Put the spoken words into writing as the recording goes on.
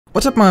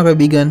What's up mga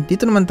kaibigan?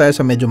 Dito naman tayo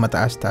sa medyo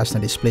mataas-taas na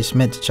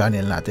displacement sa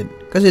channel natin.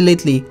 Kasi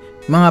lately,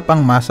 mga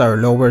pang masa or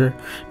lower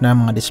na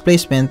mga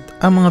displacement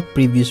ang mga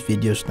previous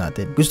videos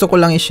natin. Gusto ko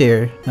lang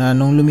i-share na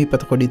nung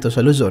lumipat ako dito sa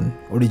Luzon,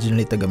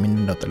 originally taga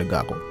Mindanao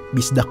talaga ako.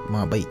 Bisdak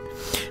mga bay.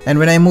 And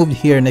when I moved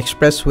here, an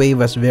expressway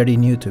was very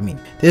new to me.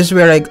 This is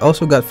where I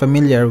also got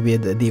familiar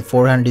with the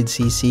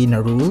 400cc na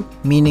rule,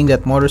 meaning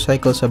that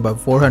motorcycles above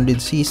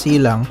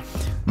 400cc lang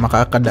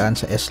makakadaan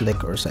sa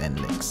S-Lec or sa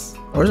NLEX.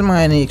 Or sa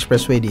mga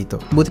expressway dito.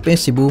 Buti pa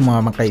yung Cebu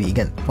mga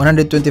kaibigan.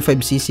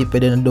 125cc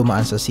pwede na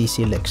dumaan sa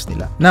CC Lex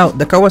nila. Now,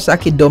 the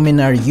Kawasaki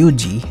Dominar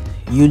UG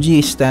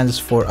stands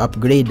for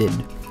upgraded,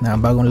 na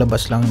bagong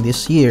labas lang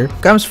this year,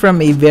 comes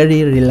from a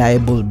very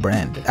reliable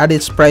brand. At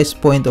its price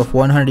point of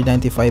 195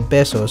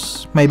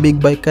 pesos, may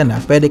big bike ka na,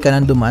 pwede ka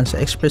nang dumaan sa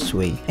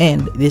expressway,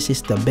 and this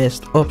is the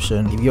best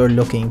option if you're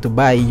looking to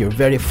buy your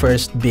very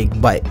first big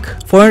bike.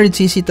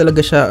 400cc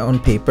talaga siya on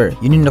paper,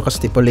 yun yung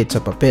nakastipulate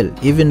sa papel,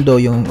 even though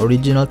yung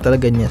original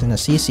talaga niya na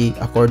cc,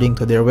 according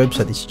to their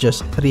website, is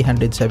just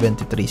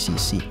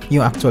 373cc,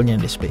 yung actual niya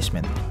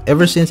displacement.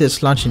 Ever since its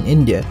launch in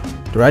India,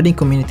 the riding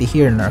community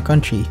here in our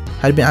country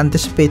had been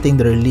anticipating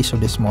the release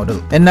of this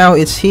model. And now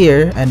it's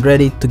here and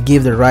ready to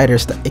give the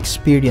riders the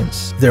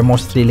experience their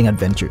most thrilling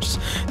adventures.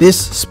 This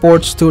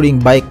sports touring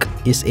bike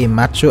is a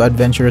macho,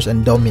 adventurous,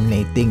 and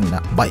dominating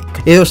bike.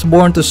 It was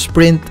born to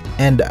sprint,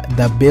 and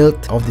the build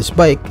of this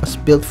bike was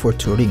built for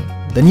touring.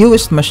 The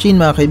newest machine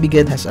mga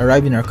kaibigan has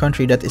arrived in our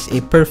country that is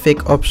a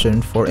perfect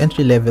option for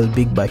entry-level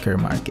big biker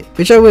market.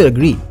 Which I will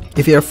agree.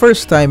 If you're a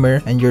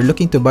first-timer and you're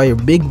looking to buy your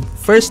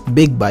first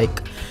big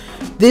bike,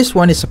 this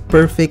one is a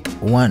perfect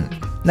one.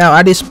 Now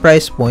at this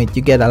price point,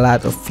 you get a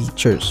lot of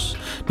features.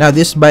 Now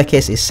this bike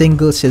has a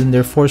single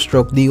cylinder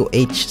 4-stroke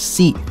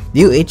DOHC.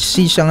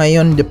 DOHC siya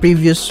ngayon. The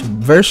previous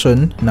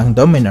version ng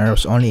Dominar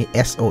was only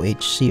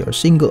SOHC or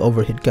single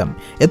overhead cam.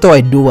 Ito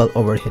ay dual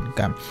overhead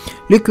cam.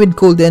 Liquid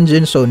cooled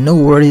engine, so no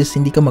worries,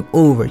 hindi ka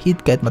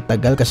mag-overheat kahit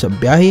matagal ka sa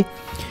biyahe.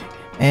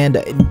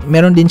 And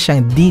meron din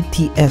siyang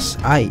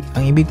DTSI.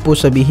 Ang ibig po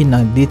sabihin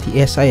ng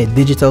DTSI ay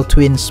Digital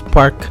Twin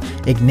Spark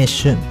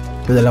Ignition.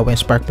 Dalawa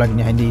yung spark plug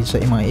niya, hindi sa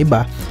mga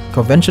iba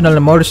conventional na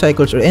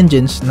motorcycles or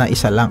engines na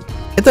isa lang.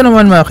 Ito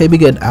naman mga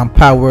kaibigan ang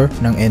power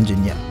ng engine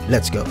niya.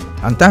 Let's go.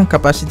 Ang tank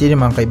capacity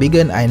ng mga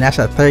kaibigan ay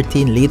nasa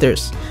 13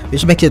 liters,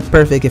 which makes it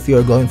perfect if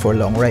you're going for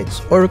long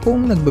rides or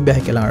kung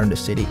nagbabiyahe ka lang around the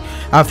city.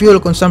 Ang fuel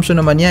consumption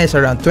naman niya is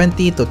around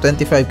 20 to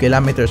 25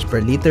 kilometers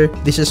per liter.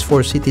 This is for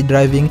city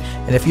driving,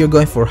 and if you're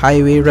going for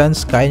highway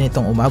runs, kaya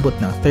nitong umabot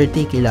ng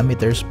 30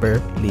 kilometers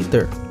per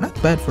liter. Not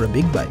bad for a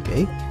big bike,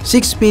 eh?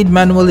 6-speed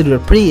manual with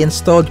a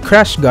pre-installed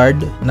crash guard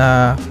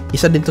na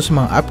isa din to sa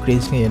mga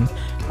upgrades ngayon.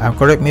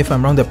 Correct me if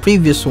I'm wrong, the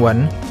previous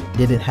one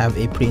didn't have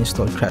a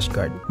pre-installed crash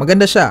guard.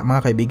 Maganda siya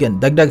mga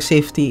kaibigan, dagdag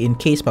safety in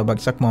case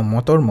pabagsak mo ang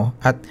motor mo.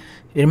 At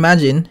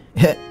imagine,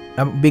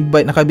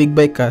 naka-big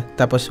bike ka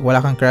tapos wala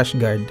kang crash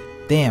guard.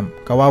 Damn,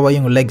 kawawa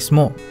yung legs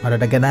mo.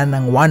 Maradaganan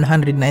ng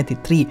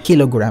 193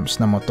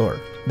 kilograms na motor.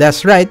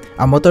 That's right,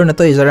 ang motor na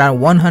to is around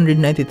 193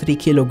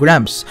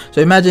 kilograms. So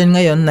imagine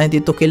ngayon,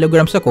 92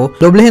 kilograms ako,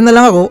 doblehin na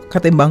lang ako,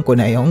 katimbang ko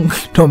na yung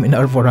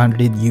Dominar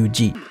 400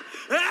 UG.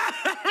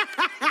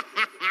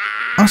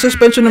 Ang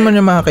suspension naman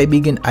ng mga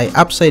kaibigan ay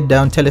upside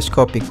down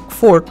telescopic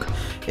fork.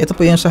 Ito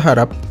po yung sa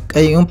harap.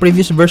 Ay yung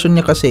previous version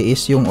niya kasi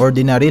is yung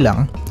ordinary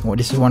lang.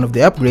 This is one of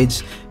the upgrades.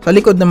 Sa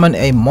likod naman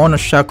ay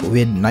monoshock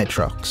with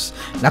nitrox.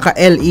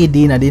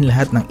 Naka-LED na din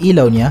lahat ng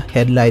ilaw niya,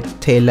 headlight,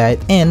 taillight,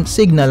 and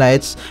signal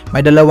lights. May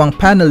dalawang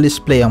panel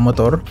display ang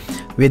motor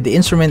with the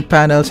instrument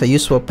panel sa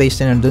usual place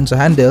na dun sa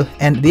handle,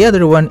 and the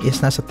other one is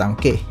nasa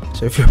tangke.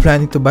 So if you're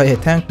planning to buy a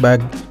tank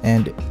bag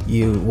and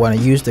you want to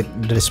use the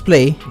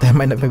display, that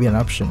might not be an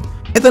option.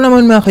 Ito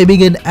naman mga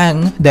kaibigan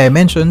ang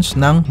dimensions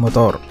ng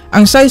motor.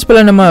 Ang size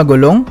pala ng mga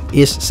gulong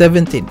is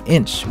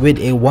 17-inch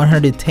with a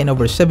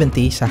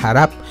 110/70 sa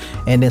harap,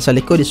 and then sa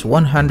likod is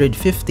 150/60.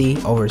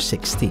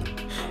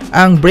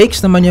 Ang brakes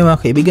naman yung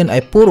mga kaibigan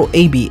ay puro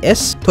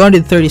ABS,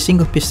 230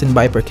 single piston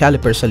biper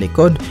calipers sa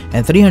likod,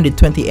 and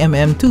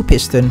 320mm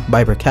 2-piston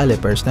biper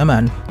calipers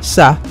naman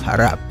sa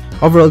harap.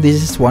 Overall, this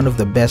is one of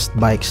the best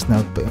bikes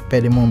na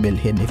pwede mong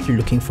bilhin if you're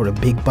looking for a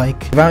big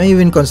bike. If I'm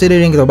even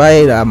considering to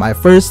buy my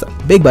first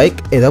big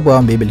bike, ito po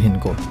ang bibilhin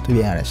ko, to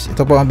be honest.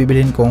 Ito po ang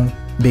bibilhin kong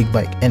big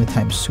bike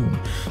anytime soon.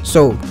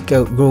 So,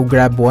 go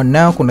grab one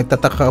now. Kung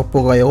nagtataka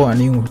po kayo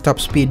ano yung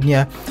top speed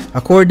niya,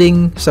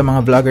 according sa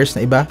mga vloggers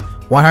na iba,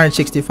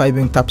 165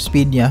 yung top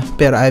speed niya,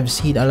 pero I've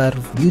seen a lot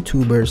of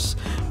YouTubers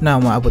na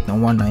umaabot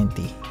ng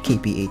 190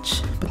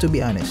 kph. But to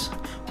be honest,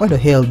 why the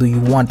hell do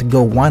you want to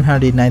go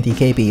 190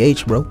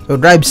 kph, bro? So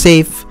drive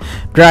safe,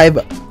 drive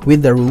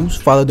with the rules,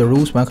 follow the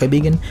rules mga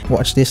kaibigan.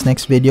 Watch this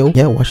next video.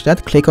 Yeah, watch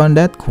that, click on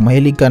that. Kung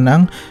mahilig ka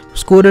ng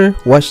scooter,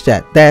 watch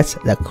that. That's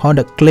the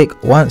Honda Click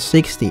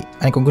 160.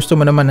 And kung gusto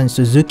mo naman ng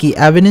Suzuki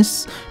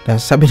Avenus,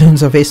 sabi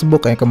dun sa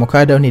Facebook ay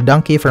kamukha daw ni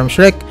Donkey from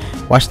Shrek,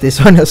 watch this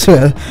one as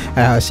well.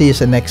 And I'll see you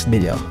sa next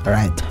video.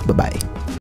 Alright, bye bye.